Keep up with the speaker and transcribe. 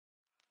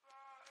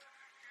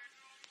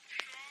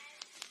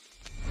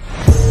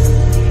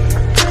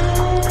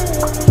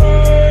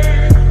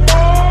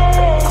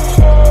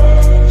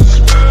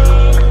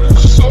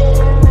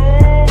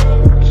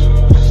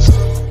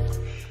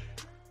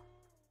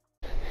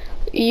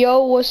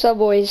Yo, what's up,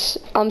 boys?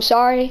 I'm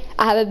sorry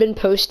I haven't been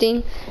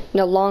posting in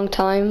a long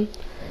time.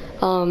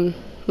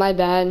 My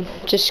bad.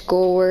 Just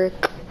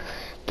schoolwork.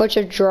 Bunch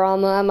of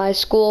drama at my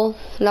school.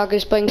 Not gonna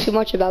explain too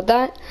much about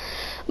that.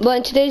 But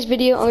in today's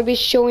video, I'm gonna be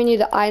showing you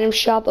the item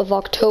shop of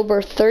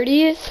October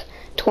 30th,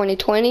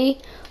 2020.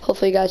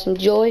 Hopefully you guys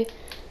enjoy.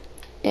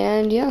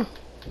 And yeah,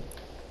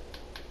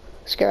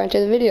 let's get right into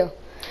the video.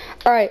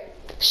 Alright,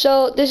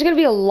 so this is gonna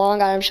be a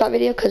long item shop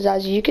video because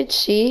as you can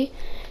see,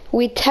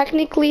 we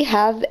technically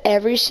have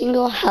every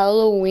single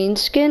Halloween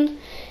skin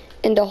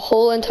in the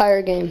whole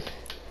entire game.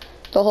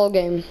 The whole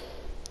game.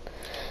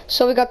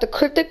 So we got the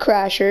Cryptic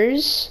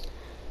Crashers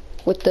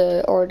with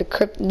the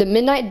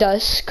Midnight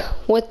Dusk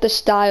with the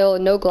style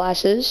no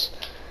glasses.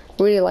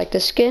 Really like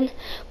this skin.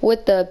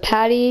 With the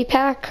Patty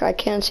Pack, I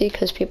can't see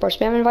because people are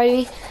spam inviting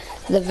me.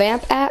 The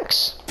Vamp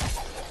Axe.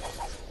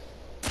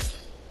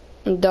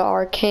 The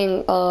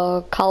Arcane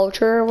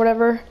Culture or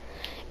whatever.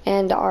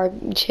 And the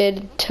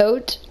Archid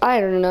Tote. I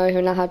don't know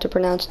even know how to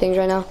pronounce things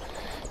right now.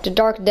 The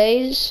Dark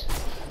Days.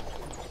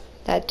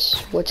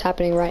 That's what's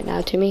happening right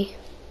now to me.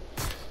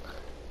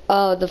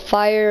 The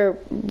Fire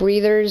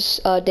Breathers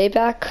Day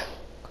Pack.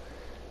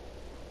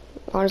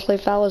 Honestly,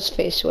 if I was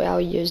face away, I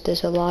would use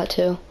this a lot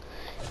too.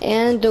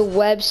 And the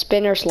Web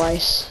Spinner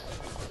Slice.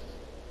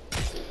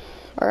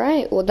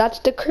 Alright, well that's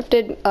the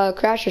Cryptid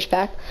Crashers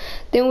pack.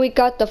 Then we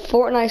got the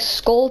Fortnite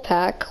Skull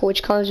pack,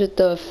 which comes with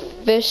the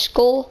Fish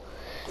Skull,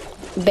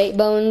 Bait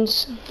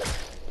Bones,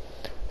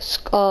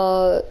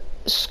 Skull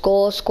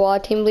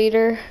Squad Team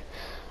Leader,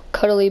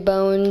 Cuddly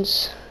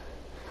Bones,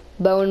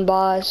 Bone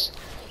Boss,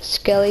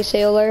 Skelly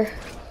Sailor,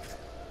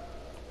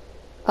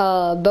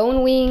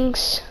 Bone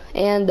Wings,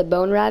 and the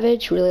Bone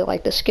Ravage. Really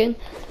like the skin.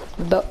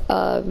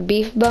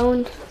 Beef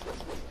Bone,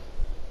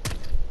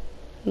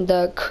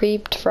 the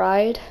Creeped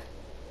Fried,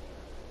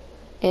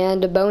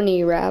 and the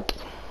Bony Wrap.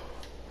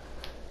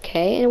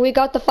 Okay, and we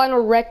got the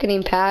final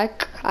Reckoning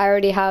pack. I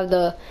already have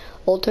the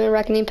Ultimate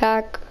Reckoning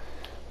pack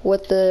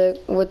with the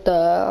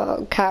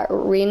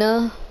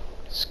Katarina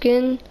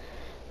skin.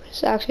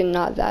 It's actually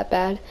not that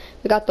bad.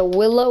 We got the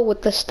Willow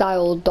with the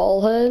style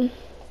doll head.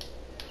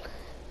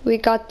 We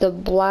got the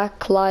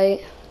Black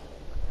Light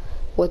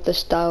with the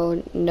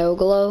style no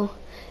glow.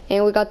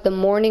 And we got the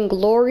Morning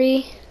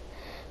Glory.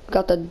 We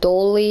got the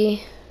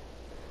Dolly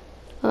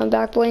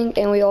back bling.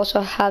 And we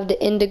also have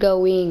the Indigo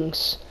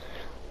Wings.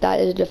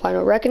 That is the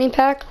final Reckoning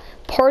pack.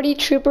 Party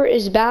Trooper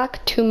is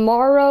back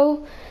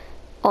tomorrow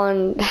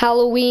on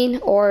Halloween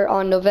or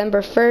on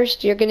November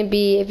 1st. You're gonna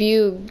be, if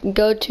you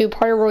go to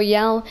Party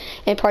Royale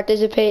and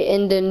participate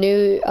in the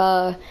new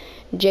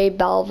J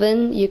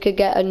Balvin, you could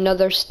get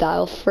another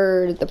style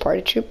for the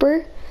Party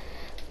Trooper.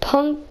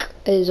 Punk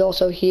is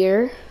also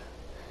here,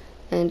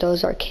 and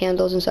those are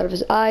candles inside of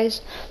his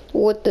eyes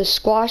with the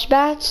Squash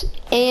Bats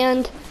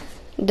and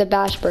the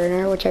Bash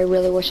Burner, which I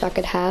really wish I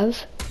could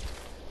have,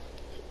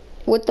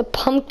 with the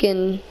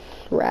Pumpkin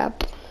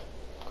Wrap.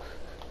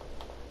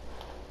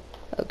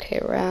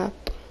 Okay, wrap.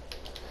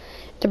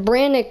 The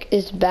Brannick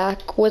is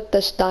back with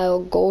the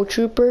style Gold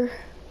Trooper.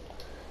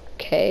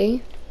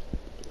 Okay.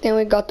 Then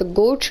we got the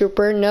Gold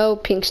Trooper, no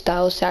pink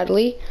style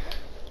sadly,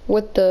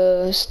 with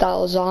the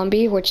style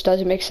Zombie, which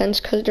doesn't make sense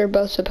because they're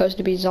both supposed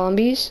to be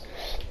zombies.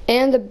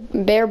 And the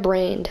Bare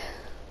Brained.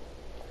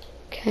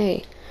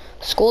 Okay.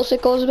 Skull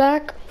Sickle's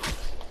back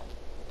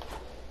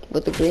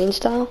with the green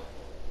style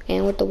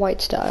and with the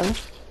white style.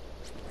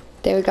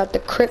 Then we got the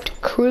Crypt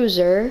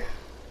Cruiser.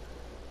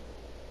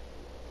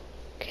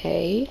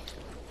 Okay,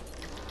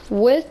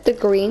 with the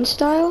green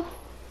style.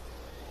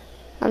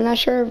 I'm not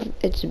sure if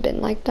it's been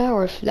like that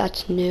or if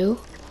that's new.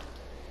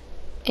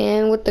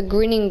 And with the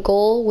green and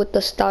gold with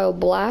the style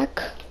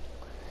black.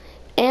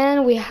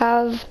 And we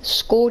have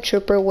Skull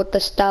Trooper with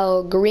the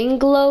style green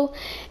glow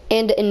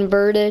and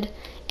inverted.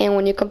 And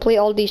when you complete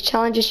all these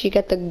challenges, you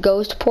get the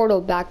Ghost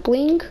Portal back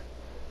bling.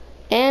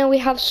 And we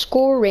have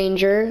Skull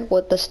Ranger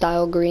with the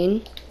style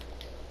green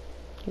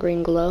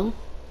glow.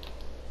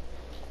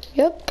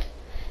 Yep.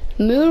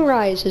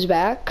 Moonrise is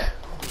back,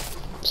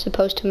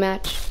 supposed to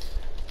match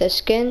the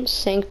skin.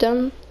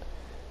 Sanctum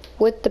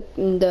with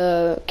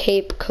the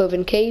cape,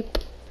 Coven cape.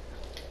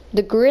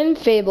 The Grim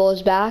Fable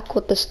is back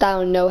with the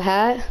style no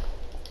hat,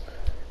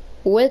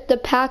 with the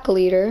pack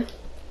leader,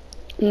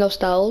 no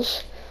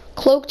styles.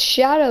 Cloaked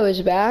Shadow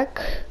is back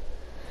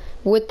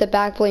with the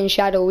back bling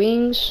Shadow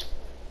Wings.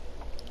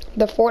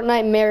 The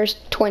Fortnite Mares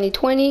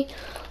 2020.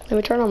 Let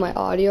me turn on my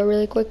audio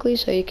really quickly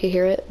so you can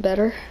hear it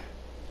better.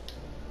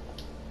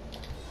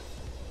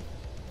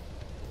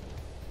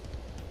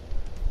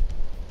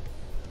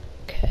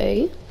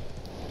 Okay.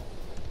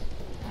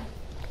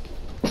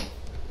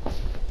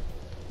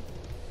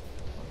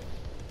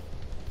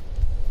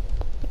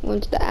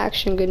 When's the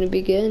action gonna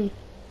begin?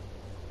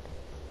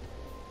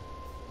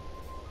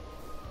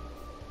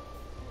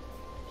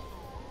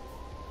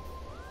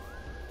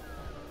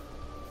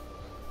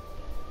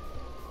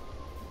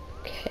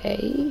 Okay,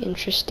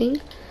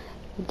 interesting.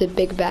 The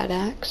Big Bad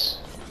Axe.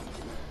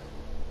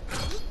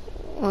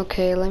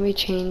 Okay, let me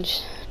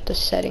change the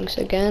settings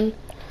again.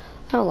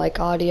 I don't like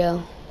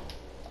audio.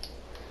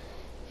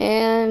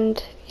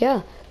 And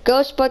yeah,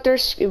 Ghostbuster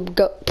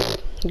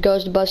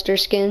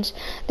skins,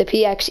 the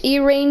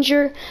PXE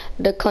Ranger,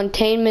 the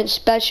Containment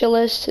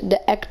Specialist,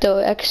 the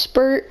Ecto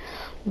Expert,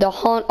 the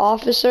Haunt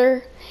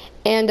Officer,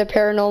 and the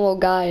Paranormal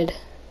Guide.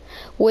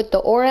 With the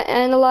Aura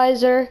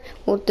Analyzer,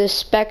 with the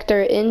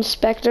Spectre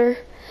Inspector,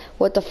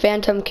 with the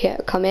Phantom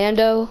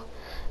Commando,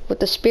 with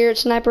the Spirit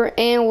Sniper,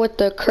 and with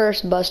the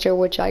Curse Buster,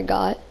 which I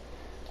got.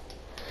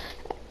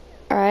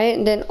 Alright,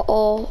 and then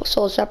all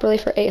sold separately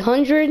for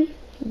 800.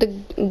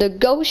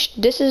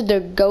 This is the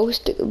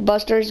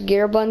Ghostbusters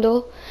gear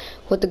bundle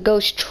with the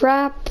Ghost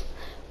Trap,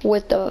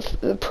 with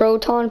the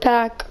Proton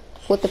Pack,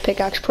 with the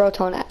Pickaxe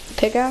Proton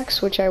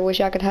Pickaxe, which I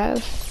wish I could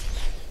have,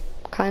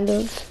 kind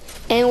of.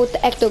 And with the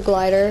Ecto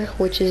Glider,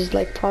 which is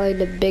like probably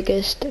the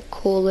biggest,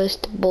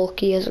 coolest,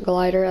 bulkiest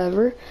glider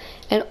ever.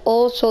 And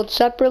all sold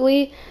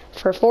separately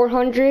for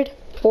 400,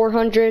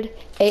 400,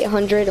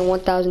 800, and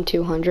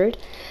 1,200.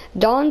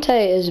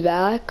 Dante is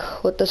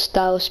back with the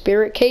Style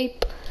Spirit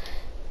Cape.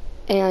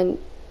 And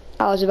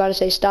I was about to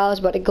say Styles,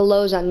 but it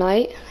glows at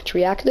night. It's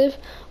reactive.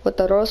 With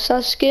the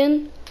Rosa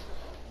skin.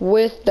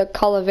 With the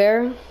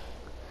Calavera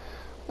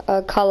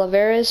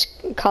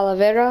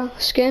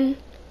skin.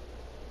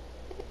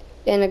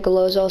 And it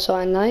glows also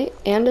at night.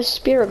 And a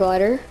Spirit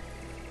Glider,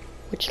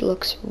 which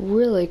looks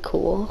really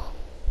cool.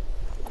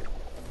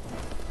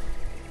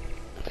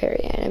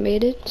 Very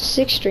animated.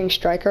 6-string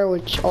striker,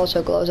 which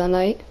also glows at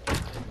night.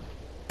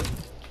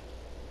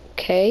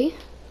 Okay.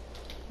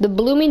 The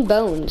Blooming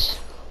Bones.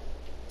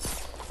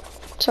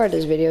 Sorry,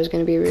 this video is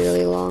going to be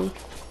really long.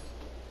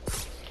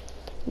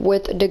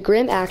 With the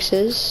Grim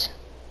Axes,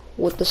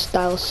 with the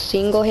Style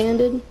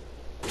Single-Handed.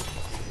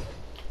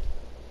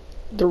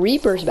 The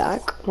Reaper's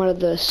back, one of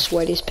the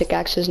sweatiest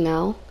pickaxes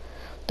now.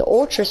 The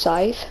Ultra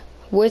Scythe,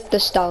 with the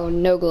Style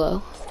No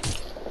Glow.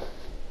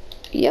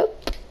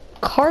 Yep.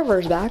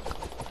 Carver's back.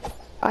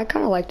 I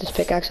kind of like this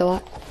pickaxe a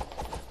lot.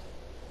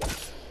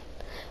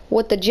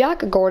 With the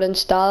Jack Gordon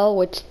style,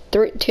 with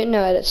two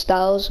no-edit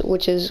styles,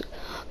 which is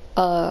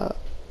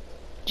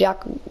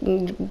Jack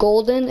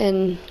Golden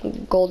and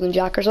Golden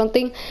Jack or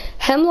something.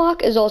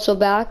 Hemlock is also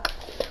back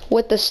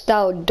with the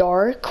style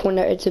Dark,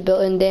 whenever it's a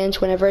built-in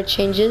dance, whenever it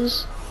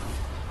changes.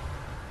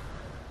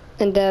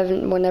 And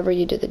then whenever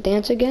you do the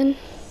dance again,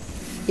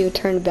 you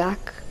turn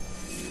back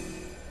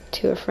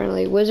to a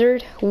friendly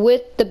wizard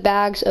with the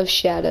Bags of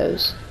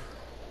Shadows.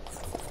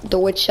 The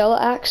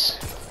Witchella Axe.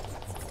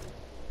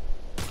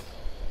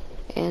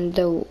 And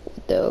the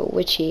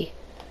Witchy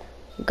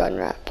Gun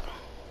Wrap.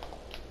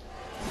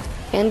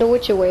 And the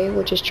Witch Away,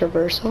 which is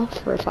Traversal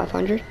for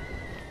 500.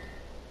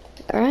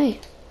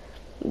 Alright.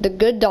 The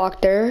Good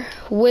Doctor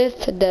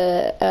with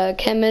the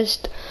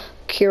Chemist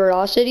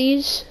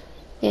Curiosities.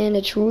 And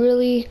it's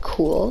really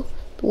cool.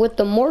 With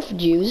the Morph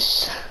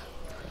Juice.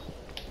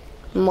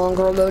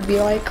 Mongrel would be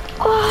like,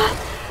 ah!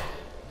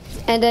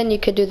 And then you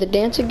could do the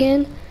dance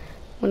again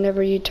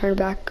whenever you turn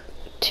back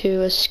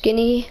to a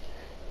skinny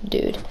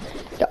dude.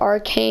 The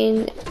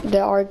arcane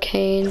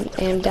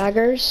and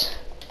daggers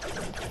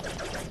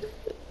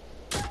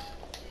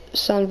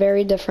sound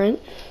very different.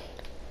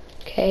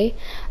 Okay.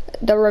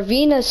 The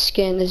Ravina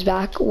skin is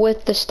back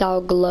with the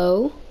style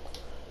Glow.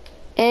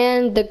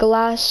 And the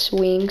Glass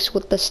Wings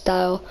with the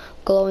style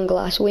Glowing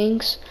Glass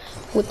Wings.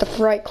 With the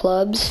Fright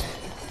Clubs,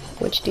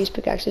 which these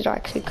pickaxes are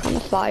actually kind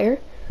of fire.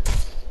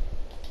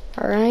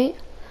 Alright.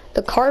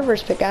 The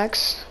Carver's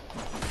pickaxe.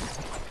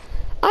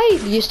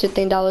 I used to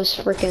think that was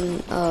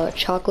freaking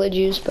chocolate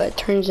juice, but it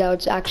turns out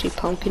it's actually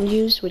pumpkin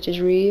juice, which is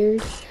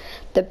weird.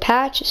 The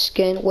Patch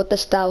skin with the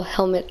style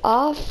Helmet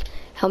Off,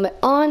 Helmet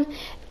On,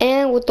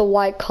 and with the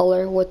white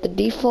color with the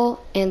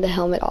default and the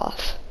helmet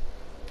off.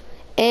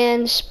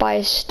 And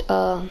spiced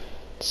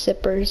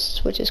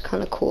sippers, which is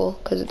kind of cool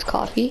because it's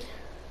coffee.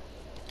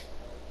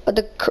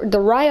 The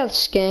Riot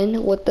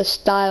skin with the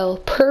style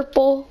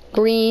Purple,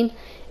 Green,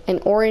 and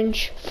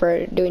Orange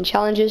for doing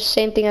challenges.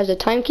 Same thing as the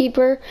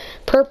Timekeeper.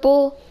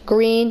 Purple,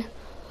 Green,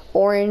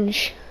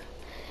 Orange,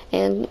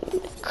 and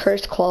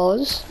Cursed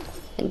Claws.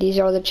 And these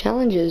are the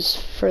challenges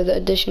for the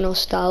additional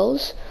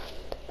styles.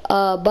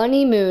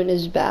 Bunny Moon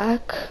is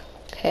back.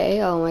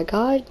 Okay, oh my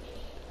god.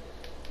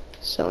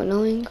 So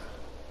annoying.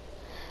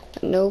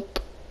 Nope.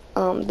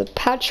 The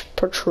Patch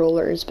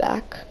Patroller is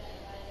back.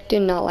 Do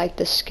not like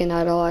this skin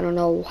at all. I don't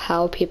know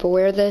how people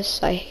wear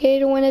this. I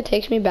hate it when it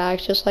takes me back,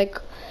 just like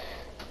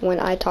when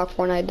I Talk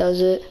Fortnite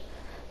does it.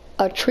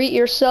 Treat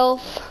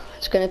Yourself.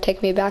 It's gonna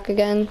take me back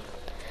again.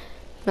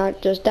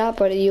 Not just that,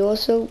 but you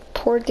also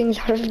pour things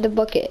out of the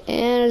bucket,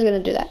 and it's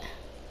gonna do that.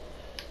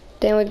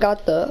 Then we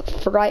got the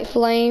Fright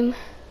Flame.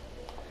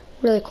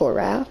 Really cool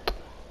wrap.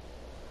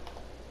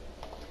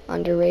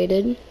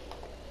 Underrated.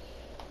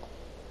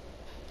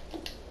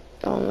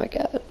 Oh my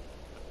god.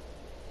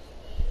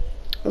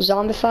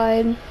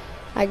 Zombified.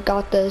 I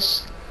got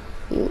this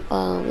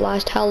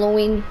last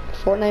Halloween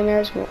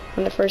Fortnitemares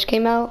when it first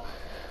came out.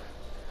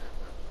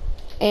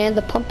 And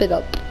the Pump It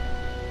Up.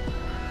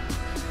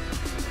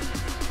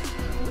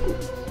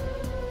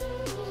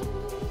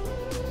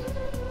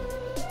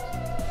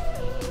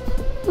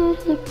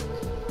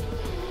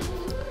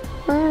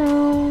 Alright.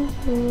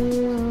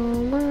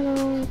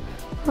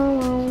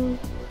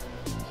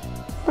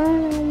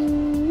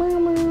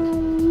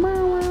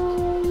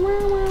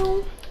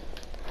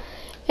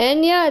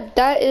 yeah,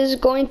 that is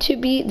going to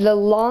be the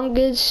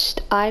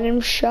longest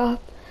item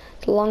shop,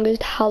 the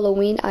longest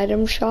Halloween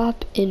item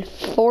shop in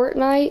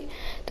Fortnite.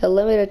 The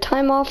limited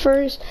time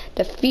offers,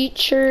 the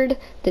featured,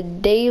 the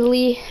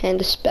daily, and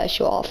the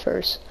special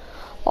offers.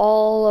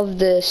 All of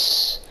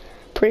this.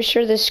 Pretty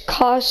sure this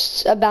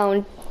costs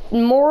about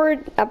more.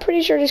 I'm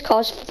pretty sure this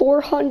costs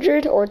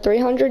 $400 or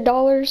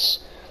 $300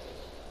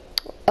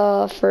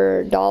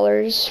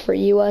 for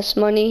US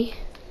money.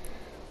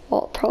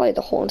 Well, probably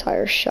the whole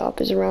entire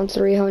shop is around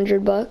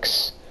 300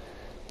 bucks.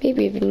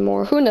 Maybe even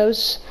more, who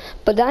knows.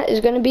 But that is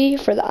going to be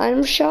for the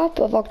item shop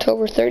of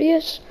October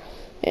 30th.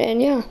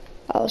 And yeah,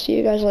 I'll see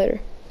you guys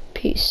later.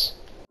 Peace.